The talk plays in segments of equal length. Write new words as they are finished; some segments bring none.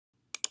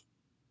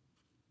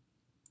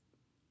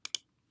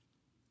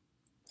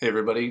Hey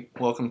everybody,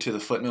 welcome to the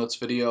Footnotes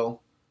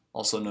video,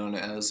 also known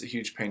as a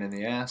huge pain in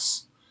the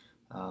ass.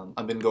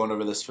 I've been going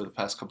over this for the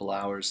past couple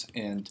hours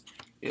and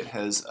it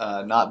has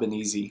not been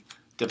easy.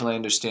 Definitely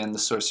understand the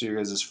source of your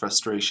guys'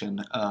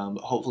 frustration, but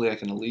hopefully I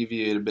can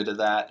alleviate a bit of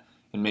that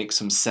and make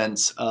some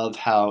sense of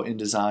how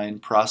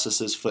InDesign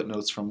processes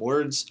footnotes from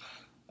words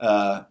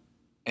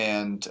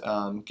and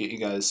get you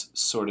guys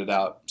sorted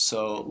out.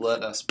 So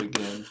let us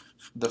begin.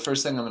 The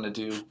first thing I'm going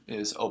to do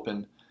is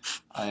open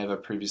I have a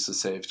previously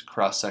saved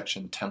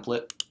cross-section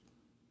template,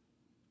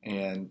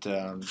 and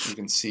you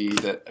can see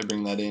that I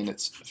bring that in.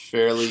 It's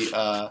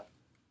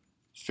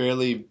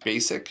fairly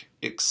basic,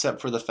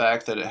 except for the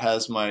fact that it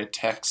has my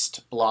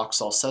text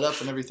blocks all set up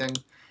and everything.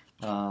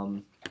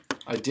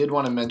 I did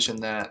want to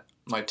mention that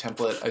my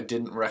template, I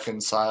didn't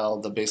reconcile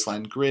the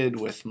baseline grid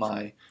with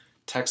my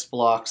text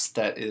blocks.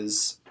 That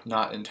is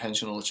not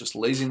intentional, it's just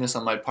laziness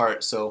on my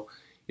part. So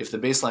if the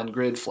baseline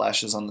grid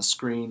flashes on the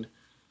screen,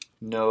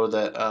 know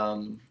that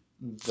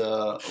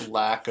the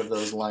lack of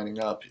those lining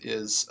up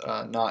is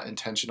not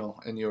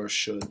intentional, and yours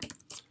should.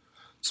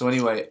 So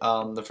anyway,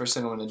 the first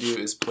thing I'm going to do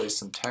is place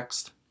some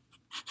text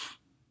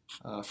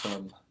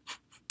from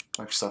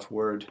Microsoft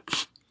Word.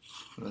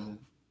 I'm going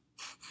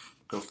to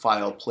go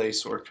File,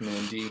 Place, or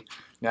Command D.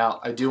 Now,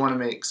 I do want to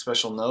make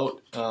special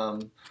note.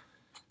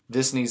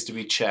 This needs to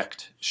be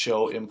checked.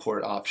 Show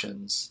import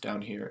options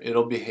down here.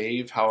 It'll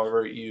behave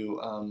however you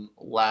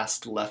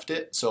last left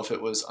it. So if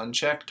it was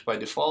unchecked by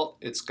default,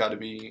 it's got to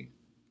be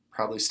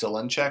probably still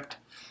unchecked.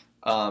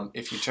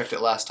 If you checked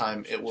it last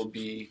time, it will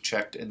be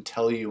checked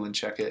until you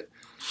uncheck it.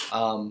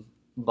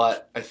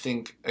 But I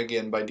think,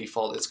 again, by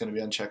default, it's going to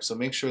be unchecked. So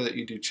make sure that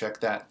you do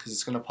check that, because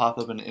it's going to pop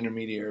up an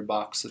intermediary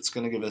box that's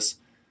going to give us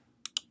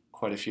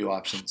quite a few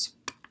options.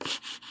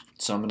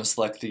 So I'm going to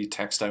select the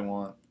text I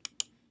want,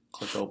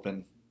 click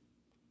Open.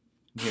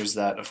 Here's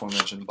that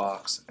aforementioned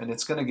box, and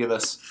it's going to give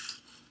us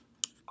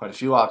quite a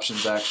few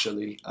options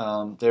actually.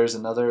 There's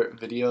another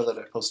video that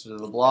I posted to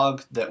the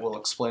blog that will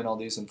explain all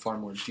these in far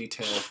more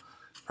detail.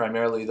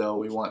 Primarily though,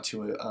 we want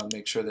to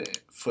make sure that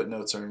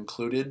footnotes are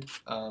included,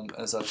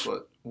 as that's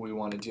what we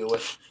want to deal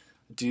with.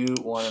 I do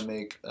want to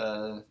make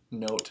a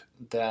note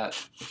that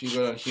if you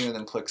go down here and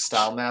then click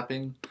Style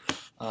Mapping,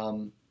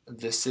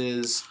 this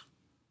is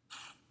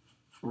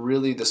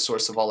really the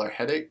source of all our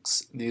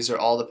headaches. These are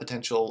all the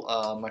potential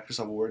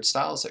Microsoft Word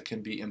styles that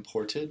can be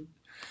imported.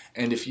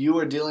 And if you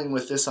are dealing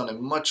with this on a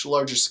much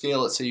larger scale,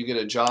 let's say you get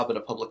a job at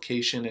a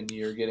publication and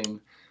you're getting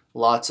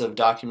lots of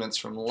documents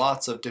from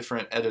lots of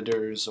different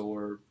editors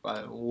or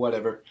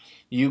whatever,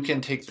 you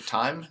can take the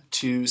time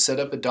to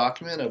set up a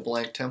document, a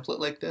blank template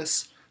like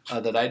this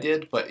that I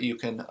did, but you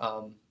can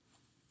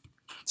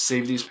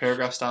save these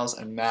paragraph styles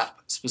and map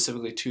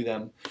specifically to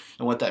them.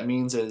 And what that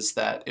means is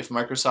that if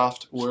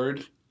Microsoft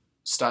Word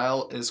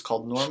style is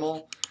called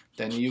normal,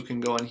 then you can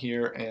go in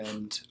here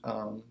and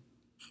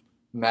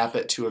map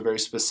it to a very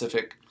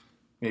specific,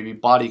 maybe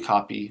body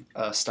copy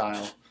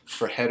style.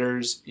 For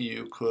headers,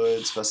 you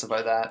could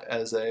specify that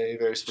as a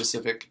very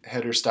specific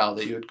header style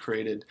that you had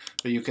created,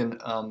 but you can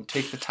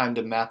take the time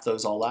to map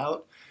those all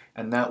out,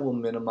 and that will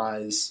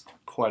minimize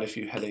quite a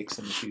few headaches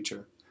in the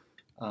future.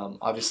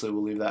 Obviously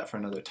we'll leave that for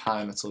another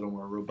time. It's a little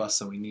more robust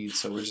than we need,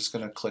 so we're just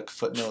going to click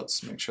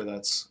Footnotes, make sure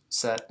that's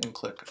set, and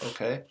click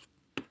OK.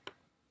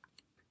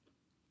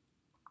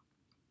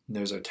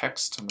 There's our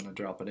text. I'm going to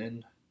drop it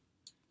in,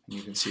 and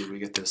you can see we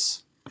get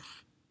this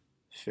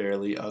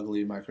fairly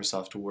ugly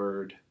Microsoft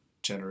Word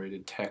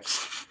generated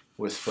text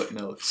with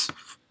footnotes.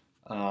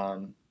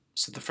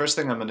 So the first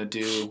thing I'm going to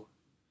do,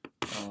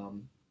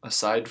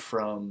 aside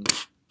from,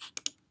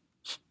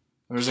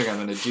 the first thing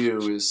I'm going to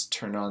do is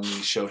turn on the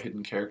Show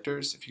Hidden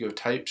Characters. If you go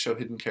Type, Show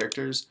Hidden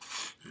Characters,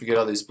 you get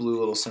all these blue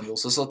little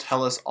symbols. This will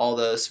tell us all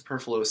the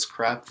superfluous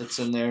crap that's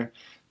in there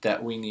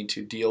that we need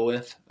to deal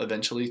with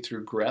eventually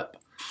through grep.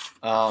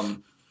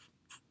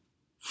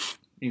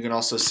 You can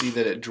also see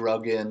that it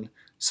drug in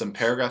some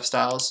paragraph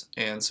styles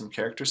and some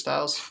character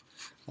styles.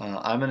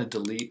 I'm going to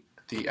delete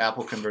the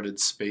Apple converted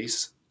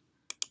space.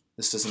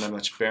 This doesn't have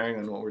much bearing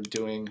on what we're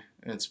doing.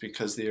 It's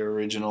because the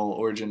original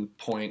origin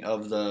point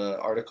of the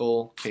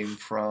article came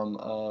from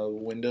a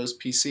Windows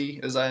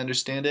PC, as I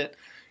understand it,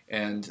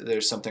 and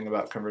there's something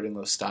about converting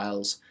those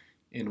styles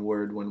in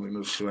Word when we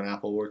move to an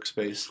Apple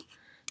workspace.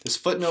 This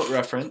footnote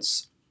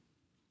reference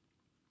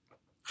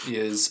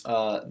is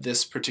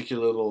this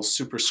particular little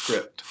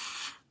superscript.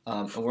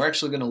 And we're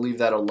actually going to leave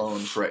that alone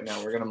for right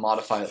now. We're going to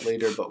modify it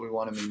later, but we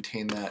want to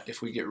maintain that.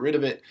 If we get rid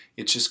of it,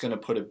 it's just going to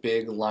put a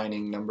big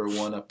lining number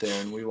 1 up there,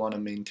 and we want to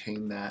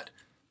maintain that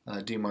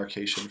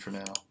demarcation for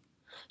now.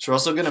 So we're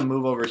also going to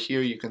move over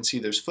here. You can see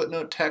there's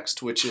footnote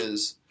text, which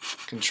is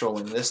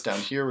controlling this down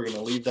here. We're going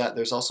to leave that.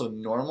 There's also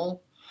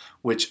normal,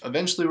 which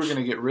eventually we're going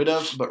to get rid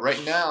of. But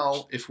right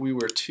now, if we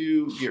were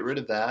to get rid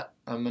of that,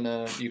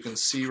 you can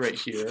see right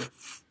here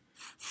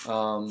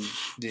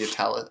the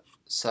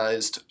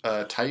italicized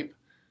type.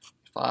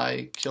 If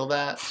I kill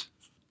that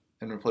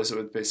and replace it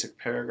with basic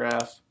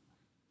paragraph,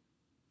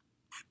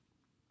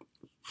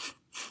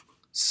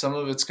 some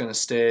of it's going to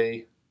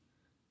stay,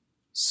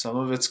 Some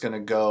of it's going to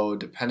go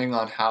depending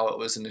on how it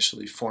was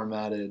initially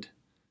formatted.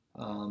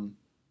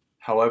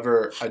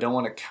 However, I don't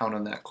want to count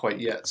on that quite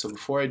yet. So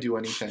before I do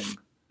anything,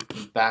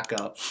 back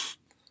up,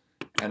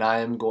 and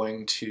I'm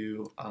going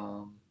to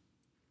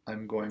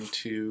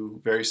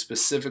very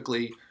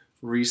specifically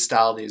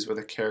restyle these with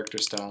a character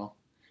style.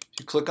 If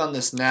you click on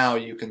this now,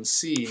 you can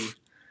see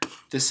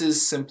this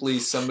is simply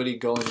somebody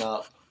going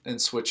up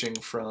and switching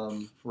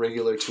from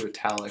regular to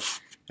italic.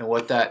 And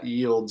what that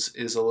yields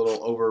is a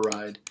little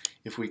override.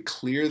 If we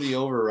clear the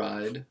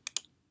override,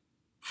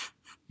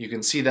 you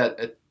can see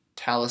that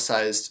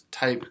italicized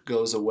type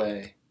goes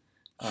away.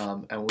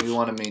 And we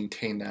want to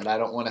maintain that. I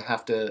don't want to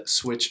have to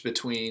switch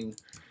between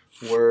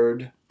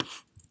Word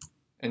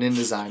and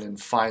InDesign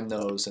and find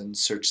those and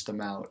search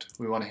them out.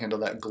 We want to handle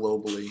that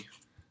globally.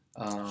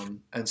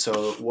 And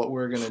so what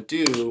we're going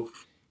to do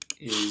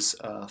is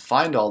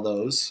find all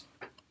those,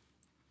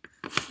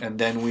 and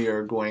then we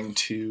are going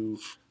to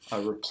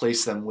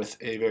replace them with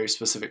a very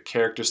specific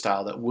character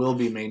style that will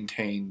be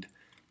maintained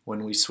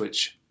when we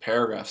switch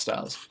paragraph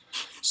styles.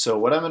 So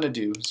what I'm going to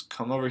do is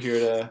come over here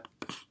to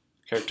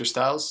character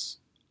styles.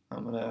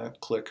 I'm going to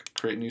click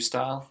create new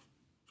style.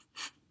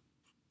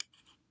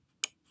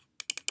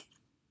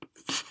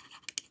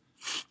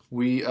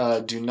 We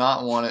do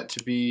not want it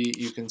to be,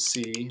 you can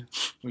see,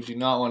 we do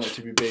not want it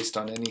to be based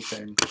on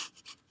anything.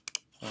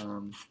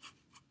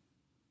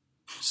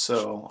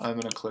 So I'm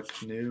going to click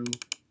new.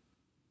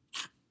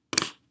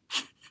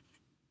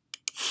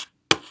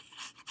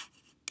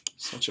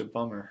 Such a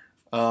bummer.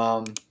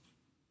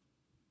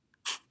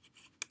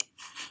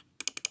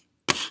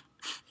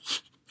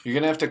 You're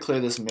going to have to clear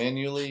this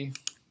manually.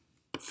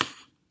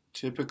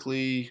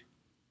 Typically,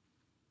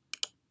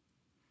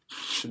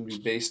 shouldn't be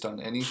based on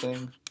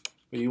anything,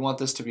 but you want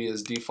this to be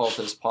as default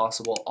as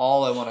possible.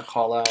 All I want to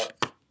call out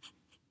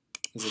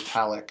is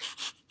italic.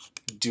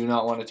 Do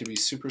not want it to be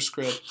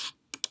superscript.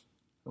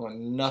 I want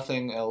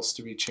nothing else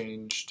to be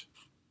changed.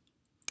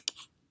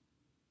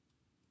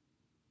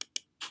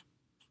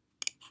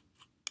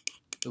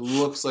 It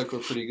looks like we're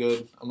pretty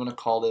good. I'm going to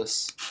call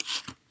this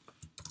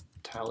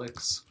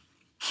italics.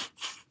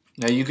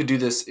 Now you could do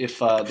this if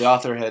the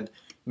author had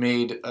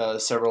made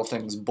several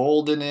things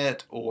bold in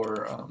it,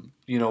 or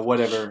you know,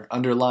 whatever,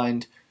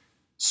 underlined,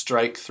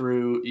 strike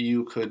through.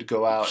 You could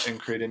go out and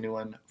create a new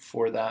one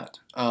for that.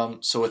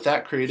 So with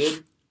that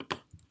created,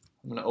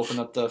 I'm going to open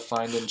up the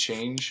find and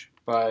change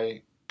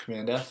by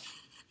Command F,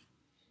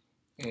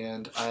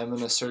 and I'm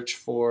going to search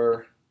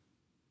for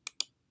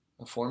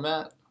a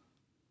format,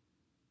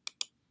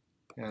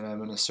 and I'm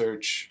going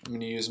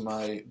to use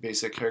my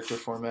basic character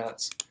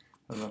formats.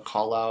 I'm going to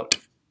call out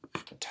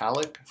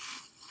italic,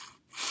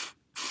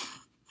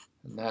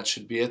 and that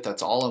should be it.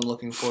 That's all I'm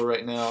looking for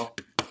right now.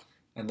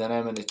 And then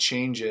I'm going to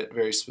change it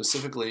very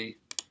specifically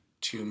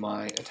to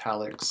my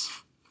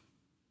italics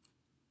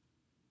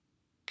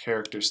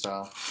character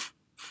style.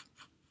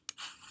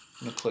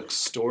 I'm going to click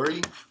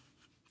Story,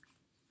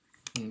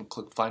 and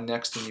click Find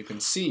Next, and you can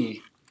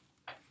see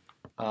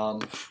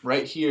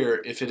right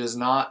here, if it is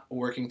not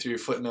working through your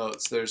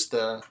footnotes, there's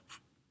the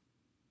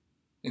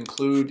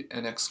include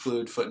and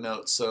exclude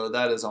footnotes. So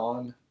that is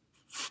on.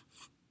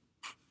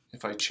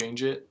 If I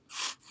change it,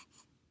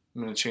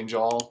 I'm going to change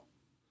all.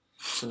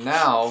 So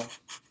now,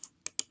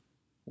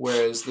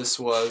 whereas this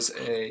was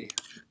a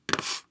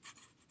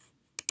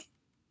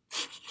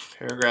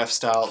paragraph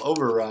style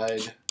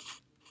override,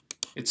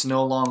 it's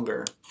no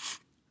longer,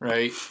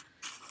 right?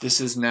 This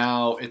is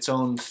now its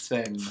own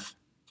thing,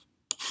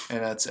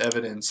 and that's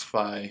evidenced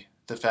by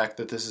the fact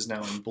that this is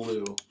now in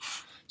blue.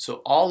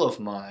 So all of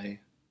my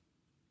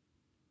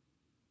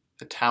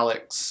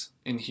italics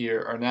in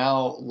here are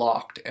now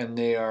locked, and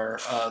they are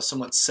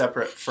somewhat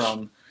separate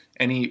from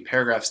any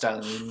paragraph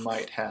styling we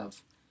might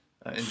have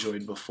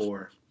enjoyed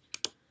before.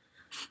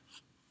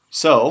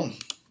 So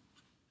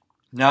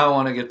now I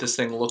want to get this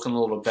thing looking a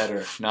little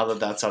better now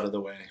that that's out of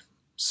the way.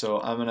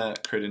 So I'm going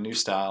to create a new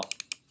style.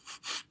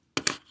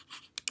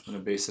 I'm going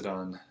to base it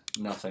on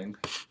nothing.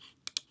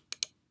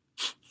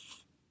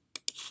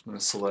 I'm going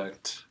to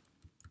select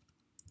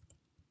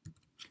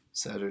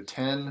Setter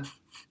 10,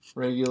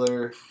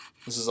 regular.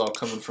 This is all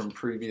coming from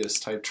previous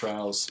type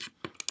trials.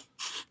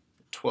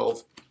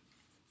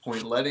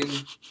 12-point leading.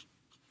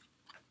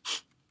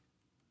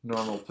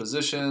 Normal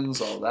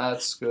positions, all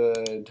that's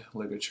good.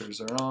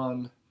 Ligatures are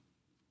on.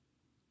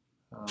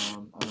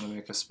 I'm going to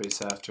make a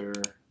space after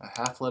a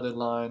half-leaded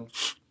line.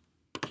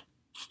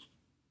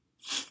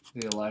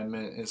 The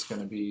alignment is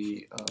going to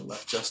be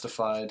left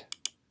justified.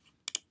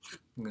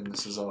 And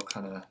this is all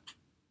kind of,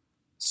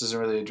 this doesn't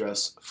really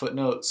address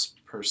footnotes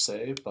per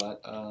se,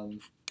 but I'm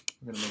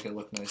going to make it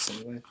look nice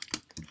anyway.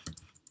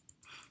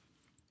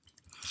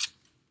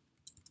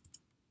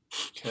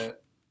 Okay,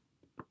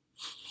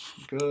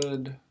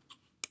 good.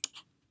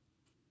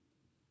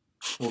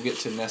 We'll get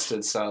to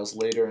nested styles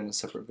later in a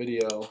separate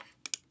video.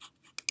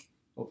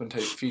 Open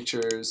type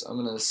features, I'm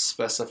going to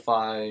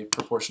specify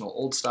proportional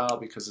old style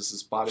because this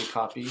is body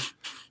copy,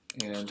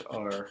 and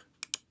our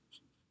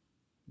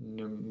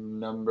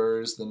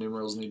numbers, the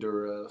numerals need to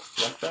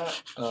reflect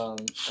that.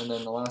 And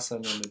then the last thing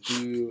I'm going to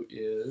do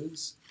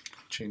is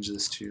change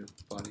this to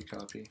body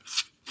copy.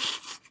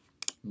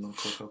 And I'll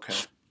click OK.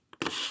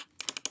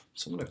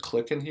 So I'm going to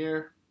click in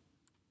here.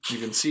 You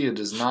can see it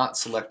is not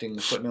selecting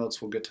the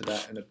footnotes. We'll get to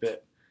that in a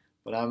bit.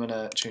 But I'm going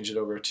to change it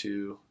over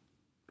to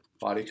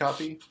body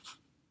copy.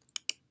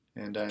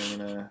 And I'm going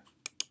to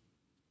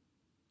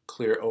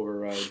clear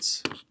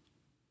overrides.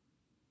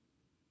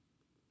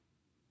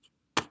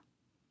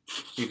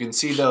 You can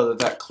see though that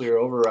that clear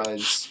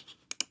overrides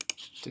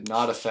did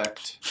not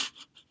affect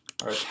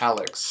our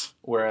italics,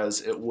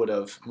 whereas it would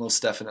have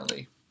most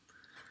definitely.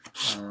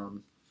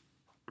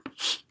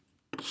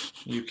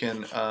 You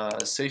can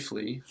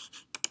safely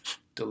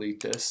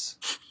delete this,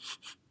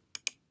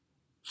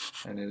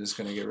 and it is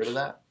going to get rid of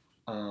that.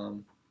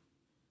 I'm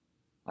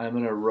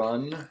going to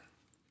run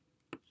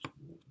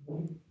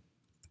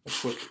a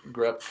quick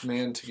grep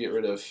command to get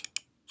rid of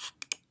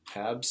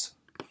tabs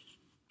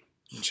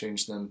and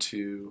change them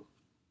to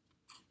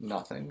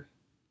nothing.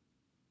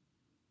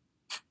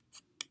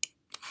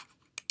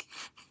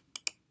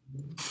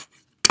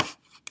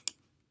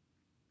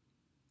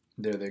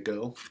 There they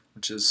go,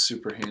 which is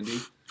super handy.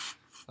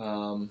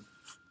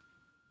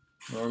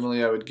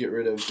 Normally I would get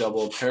rid of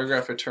double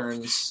paragraph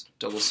returns,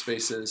 double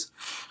spaces,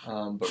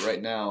 but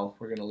right now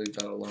we're going to leave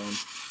that alone.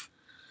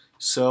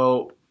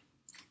 So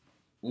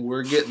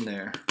we're getting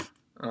there,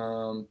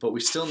 but we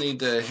still need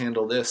to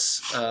handle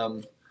this.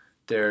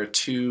 There are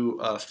two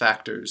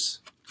factors,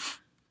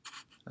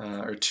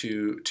 or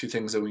two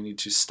things that we need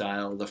to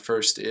style. The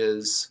first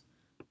is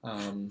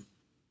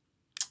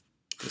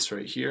this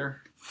right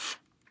here.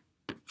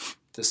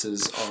 This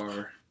is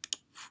our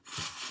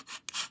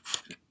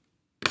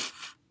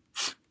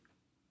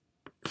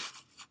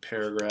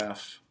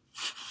paragraph,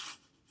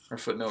 our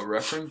footnote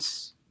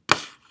reference.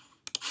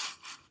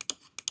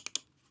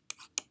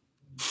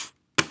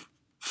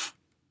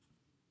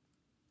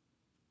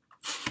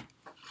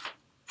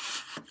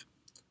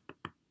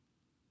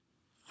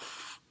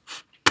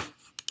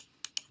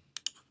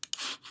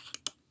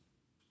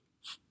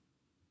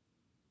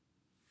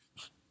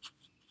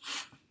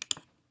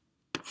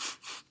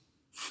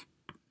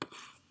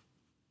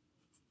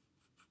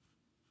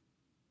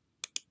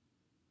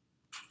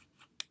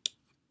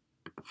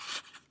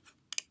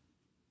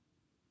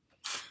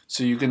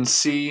 So you can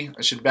see,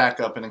 I should back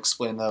up and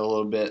explain that a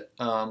little bit.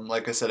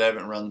 Like I said, I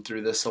haven't run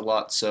through this a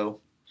lot,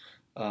 so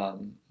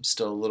I'm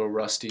still a little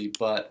rusty,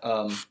 but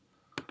go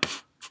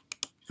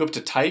up to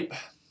type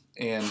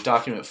and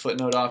document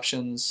footnote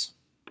options.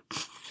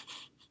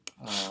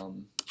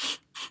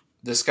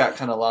 This got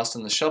kind of lost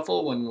in the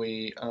shuffle when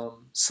we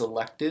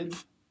selected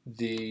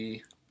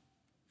the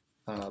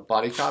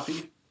body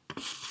copy,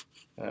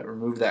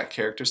 remove that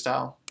character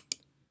style.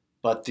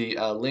 But the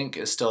link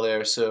is still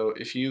there, so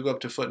if you go up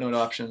to footnote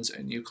options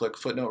and you click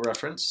footnote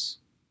reference,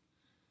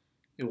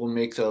 it will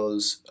make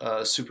those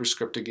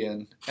superscript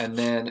again. And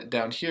then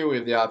down here we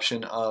have the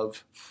option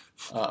of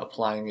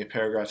applying a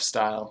paragraph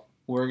style.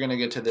 We're going to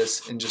get to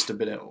this in just a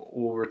bit.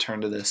 We'll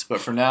return to this, but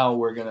for now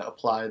we're going to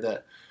apply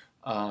that.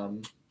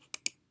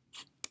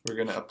 We're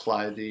going to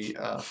apply the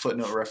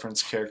footnote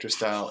reference character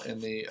style in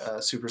the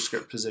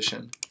superscript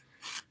position.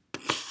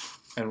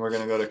 And we're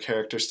going to go to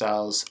character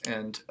styles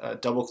and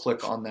double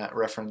click on that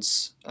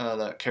reference,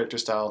 that character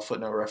style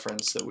footnote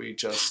reference that we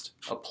just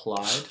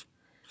applied,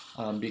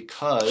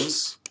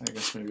 because, I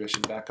guess maybe I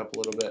should back up a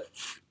little bit.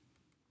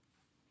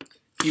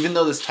 Even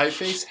though this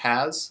typeface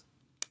has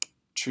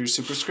true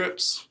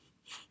superscripts,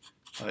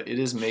 it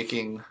is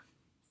making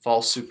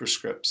false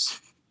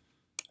superscripts.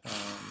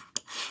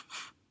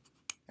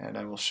 And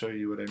I will show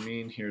you what I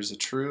mean. Here's a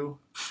true,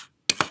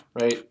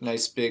 right?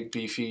 Nice big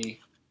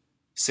beefy.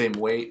 Same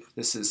weight.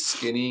 This is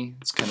skinny.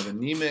 It's kind of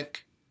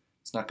anemic.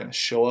 It's not going to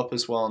show up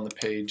as well on the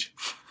page.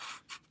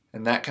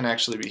 And that can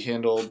actually be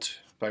handled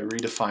by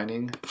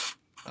redefining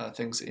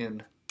things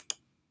in.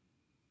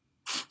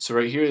 So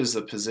right here is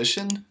the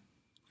position.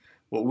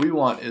 What we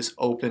want is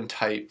open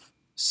type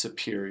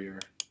superior.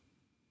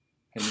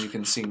 And you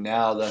can see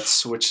now that's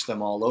switched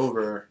them all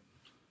over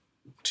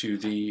to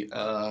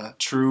the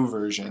true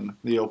version,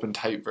 the open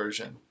type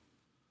version.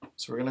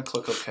 So we're going to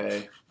click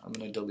OK. I'm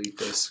going to delete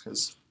this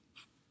because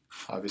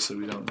obviously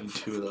we don't need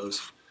two of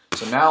those.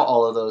 So now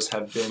all of those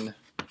have been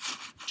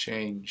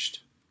changed.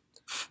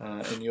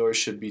 And yours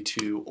should be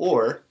too.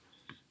 Or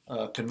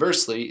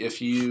conversely,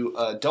 if you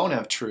don't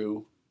have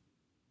true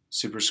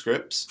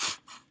superscripts,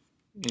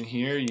 in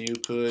here you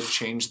could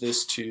change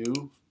this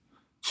to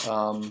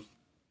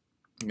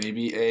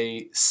maybe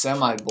a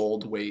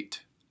semi-bold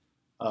weight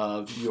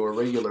of your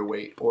regular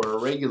weight, or a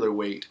regular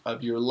weight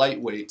of your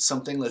lightweight,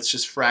 something that's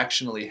just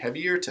fractionally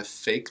heavier to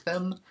fake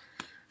them.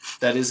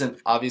 That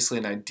isn't obviously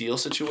an ideal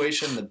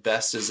situation. The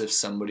best is if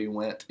somebody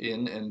went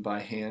in and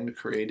by hand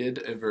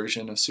created a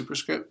version of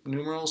superscript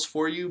numerals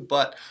for you,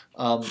 but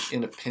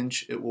in a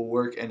pinch it will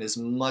work and is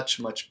much,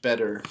 much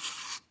better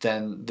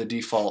than the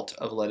default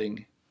of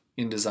letting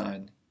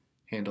InDesign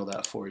handle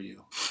that for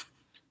you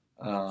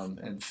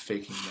and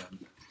faking them.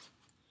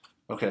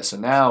 Okay, so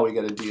now we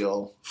got to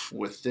deal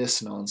with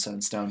this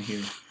nonsense down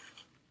here.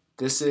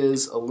 This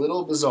is a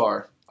little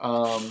bizarre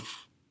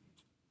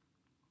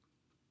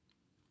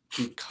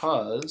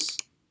because,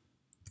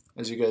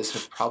 as you guys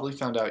have probably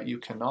found out, you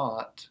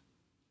cannot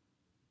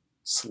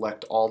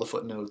select all the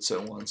footnotes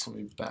at once. Let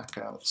me back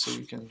out so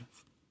you can,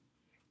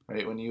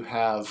 right, when you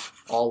have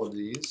all of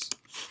these,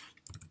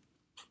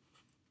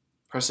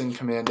 pressing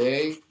Command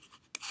A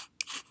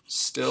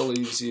still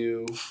leaves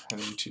you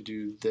having to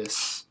do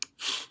this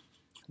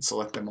and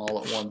select them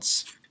all at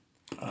once.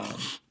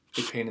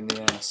 Big pain in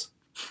the ass.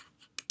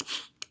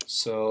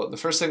 So the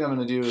first thing I'm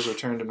going to do is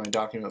return to my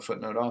document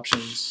footnote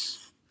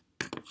options.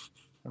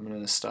 I'm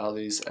going to style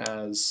these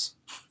as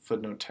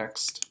footnote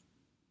text.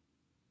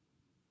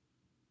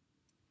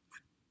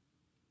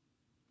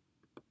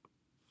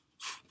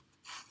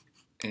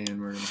 And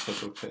we're going to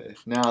click OK.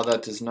 Now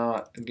that does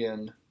not,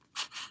 again,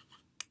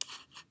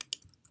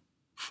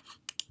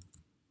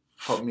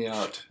 help me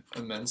out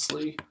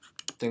immensely.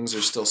 Things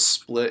are still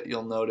split.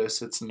 You'll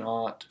notice it's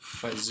not,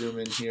 if I zoom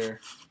in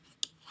here,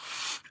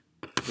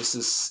 this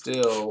is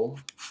still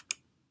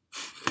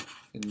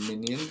in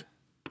Minion.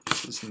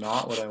 This is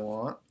not what I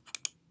want,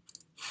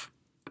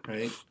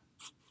 right?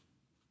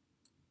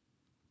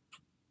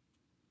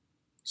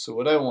 So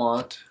what I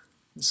want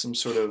is some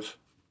sort of,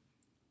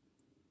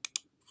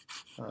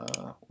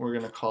 we're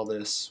going to call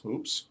this,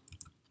 oops.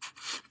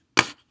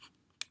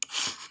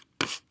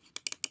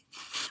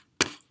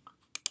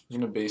 I'm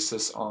going to base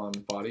this on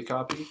body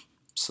copy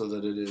so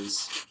that it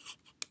is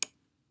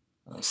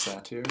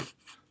sat here,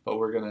 but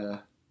we're going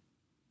to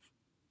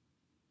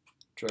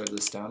drive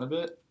this down a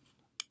bit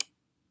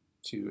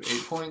to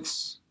 8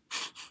 points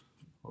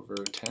over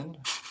 10.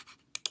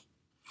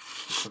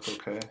 Click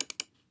OK.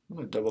 I'm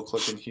going to double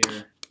click in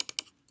here.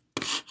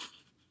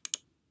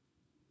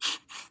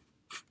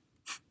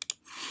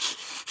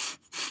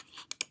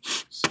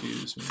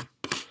 Excuse me.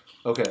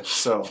 Okay,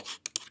 so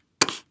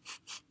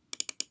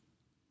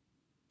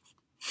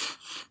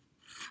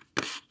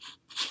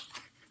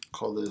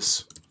call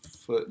this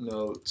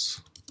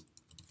footnotes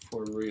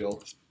for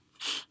real.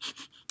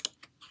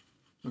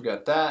 We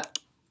got that.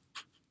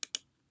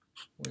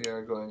 We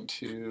are going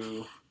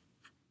to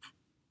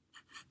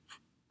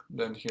come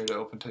down here to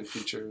open type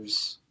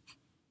features.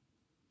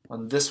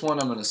 On this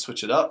one, I'm going to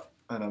switch it up,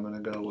 and I'm going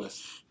to go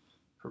with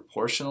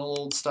proportional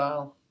old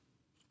style,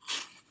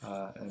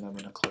 and I'm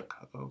going to click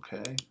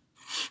OK.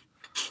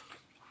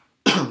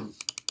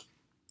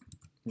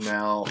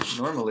 Now,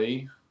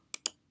 normally,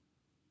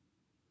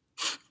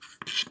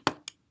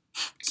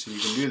 so you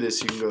can do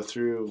this, you can go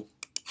through,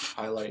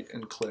 highlight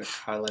and click,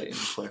 highlight and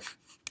click.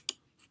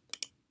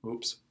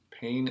 Oops,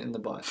 pain in the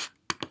butt,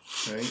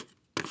 right?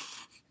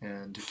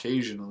 And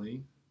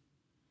occasionally,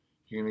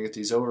 you're going to get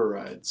these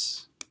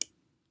overrides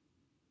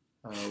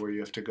where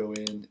you have to go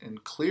in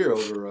and clear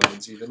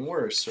overrides, even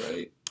worse,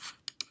 right?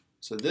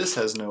 So this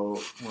has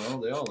no, well,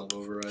 they all have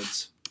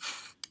overrides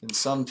in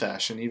some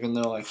fashion, even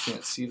though I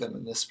can't see them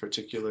in this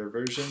particular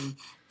version.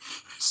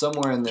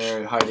 Somewhere in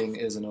there hiding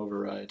is an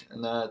override,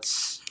 and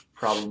that's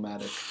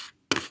problematic.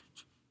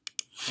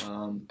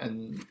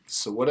 And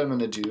so what I'm going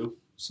to do,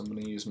 so I'm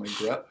going to use my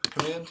grep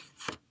command,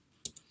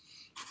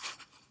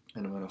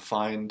 and I'm going to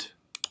find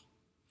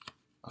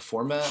a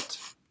format,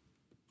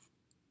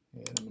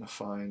 and I'm going to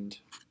find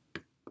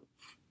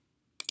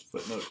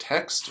footnote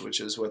text,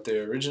 which is what they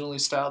originally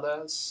styled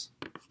as.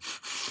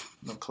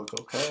 I'm going to click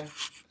OK,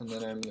 and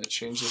then I'm going to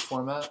change the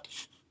format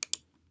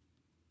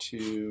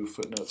to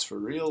footnotes for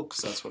real,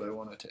 because that's what I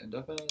want it to end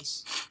up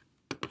as.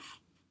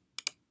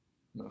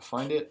 I'm going to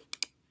find it,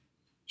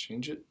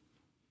 change it.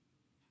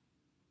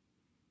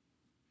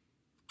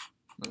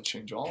 I'm going to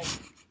change all.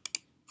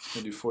 I'm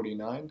going to do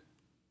 49.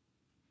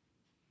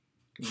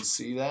 You can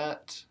see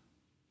that.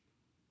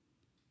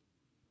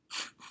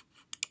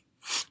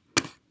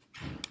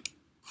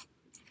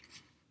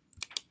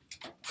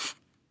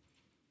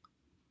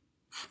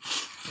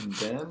 And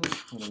then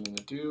what I'm going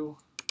to do,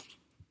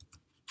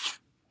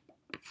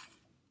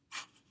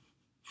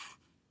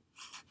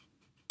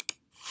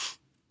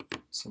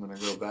 so I'm going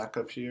to go back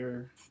up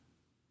here.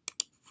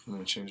 I'm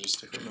going to change this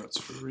to footnotes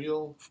for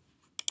real.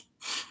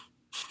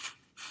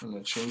 I'm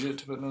going to change it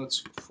to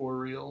footnotes for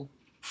real.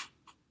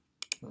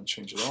 I'm going to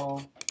change it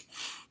all.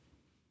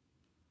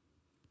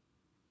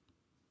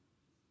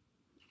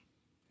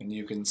 And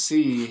you can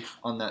see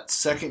on that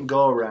second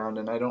go around,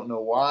 and I don't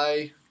know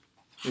why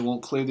it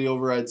won't clear the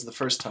overrides the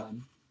first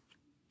time,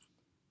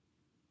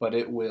 but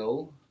it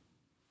will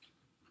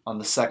on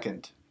the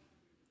second,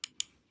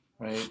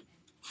 right?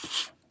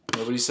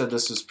 Nobody said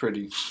this was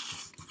pretty,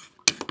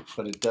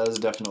 but it does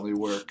definitely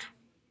work.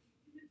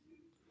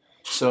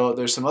 So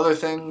there's some other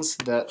things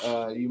that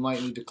you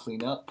might need to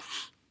clean up.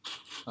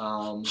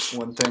 One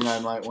thing I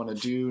might want to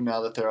do now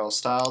that they're all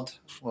styled,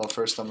 well,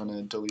 first I'm going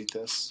to delete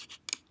this.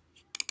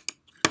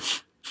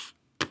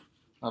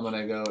 I'm going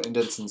to go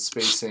indents and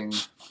spacing,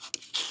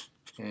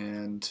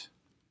 and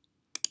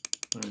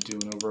I'm going to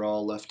do an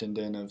overall left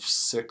indent of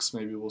 6,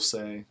 maybe we'll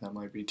say. That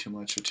might be too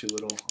much or too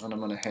little. And I'm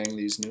going to hang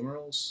these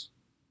numerals.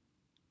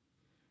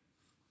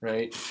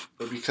 right?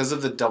 But because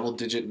of the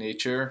double-digit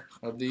nature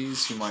of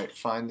these, you might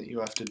find that you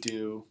have to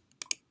do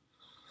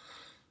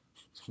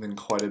something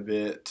quite a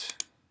bit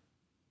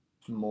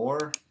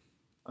more.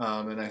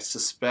 And I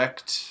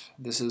suspect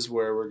this is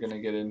where we're going to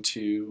get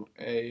into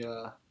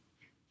a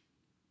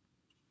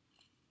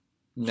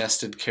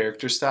nested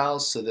character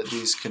styles, so that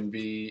these can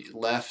be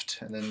left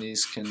and then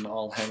these can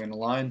all hang in a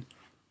line.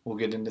 We'll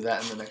get into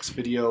that in the next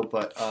video,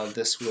 but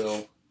this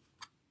will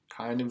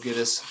kind of get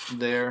us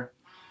there.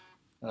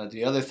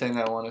 The other thing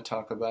I want to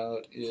talk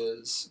about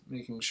is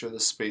making sure the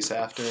space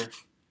after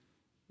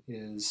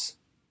is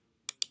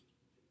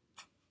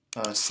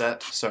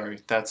set. Sorry,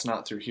 that's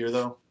not through here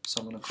though,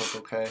 so I'm going to click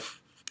OK.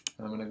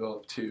 And I'm going to go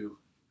up to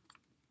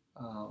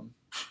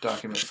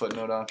document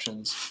footnote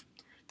options.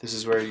 This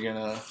is where you're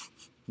going to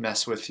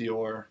mess with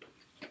your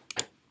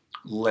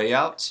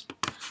layouts.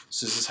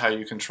 So this is how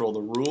you control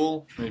the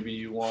rule. Maybe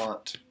you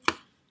want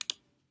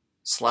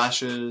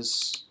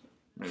slashes,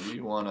 maybe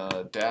you want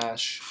a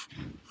dash.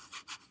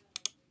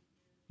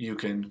 You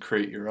can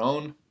create your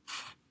own.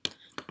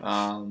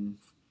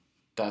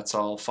 That's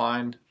all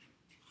fine.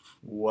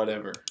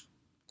 Whatever.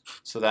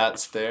 So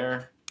that's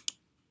there.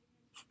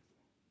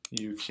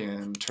 You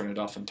can turn it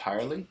off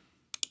entirely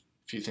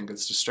if you think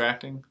it's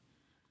distracting.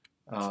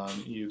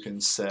 You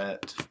can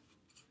set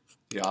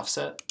the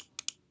offset.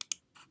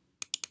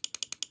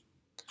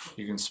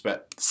 You can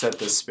set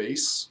the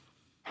space.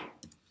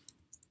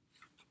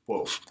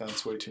 Whoa,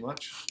 that's way too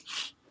much.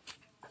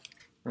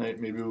 Right,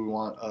 maybe we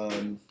want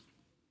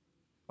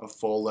a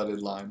full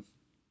leaded line.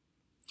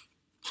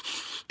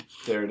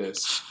 There it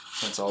is.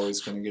 That's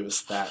always going to give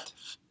us that.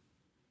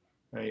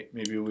 Right?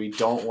 Maybe we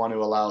don't want to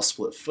allow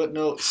split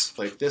footnotes,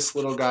 like this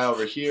little guy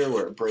over here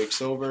where it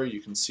breaks over.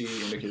 You can see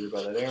indicated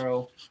by that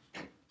arrow.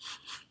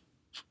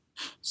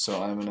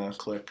 So I'm going to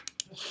click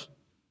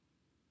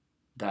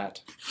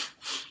that.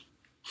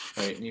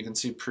 Right, and you can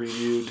see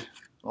previewed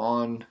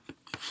on.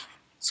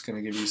 It's going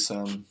to give you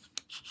some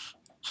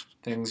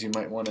things you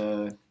might want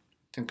to. I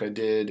think I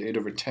did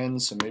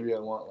 8/10, so maybe I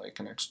want like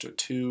an extra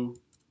 2.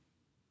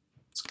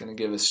 It's going to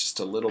give us just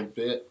a little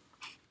bit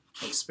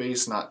of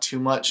space, not too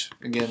much.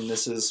 Again,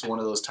 this is one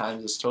of those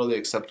times it's totally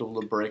acceptable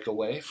to break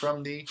away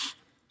from the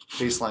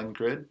baseline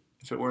grid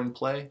if it were in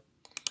play.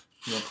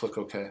 And then click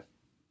OK.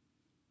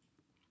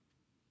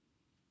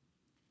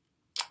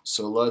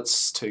 So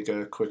let's take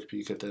a quick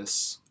peek at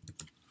this.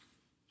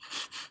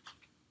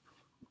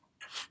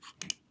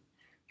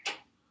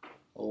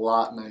 A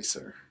lot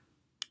nicer,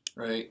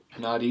 right?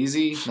 Not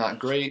easy, not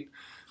great,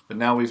 but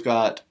now we've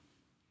got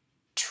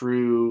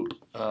true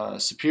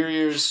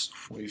superiors,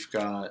 we've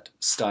got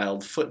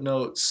styled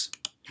footnotes,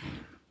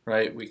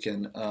 right? We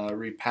can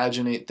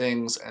repaginate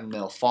things and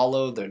they'll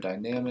follow, they're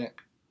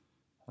dynamic.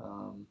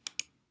 And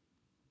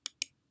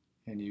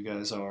you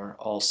guys are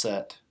all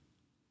set.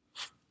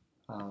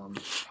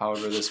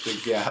 However, this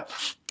big gap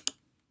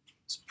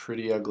is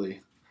pretty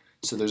ugly.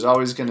 So there's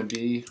always going to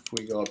be, if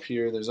we go up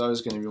here, there's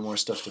always going to be more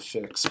stuff to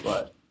fix,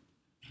 but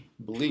I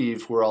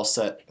believe we're all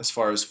set as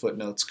far as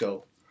footnotes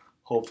go.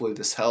 Hopefully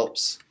this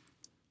helps.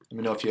 Let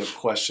me know if you have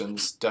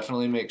questions.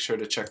 Definitely make sure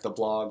to check the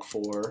blog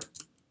for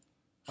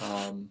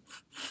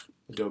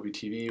Adobe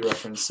TV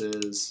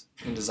references,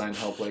 InDesign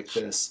help like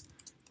this.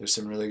 There's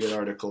some really good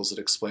articles that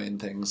explain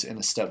things in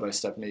a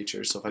step-by-step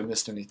nature, so if I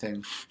missed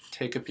anything,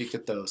 take a peek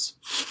at those.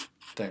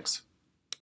 Thanks.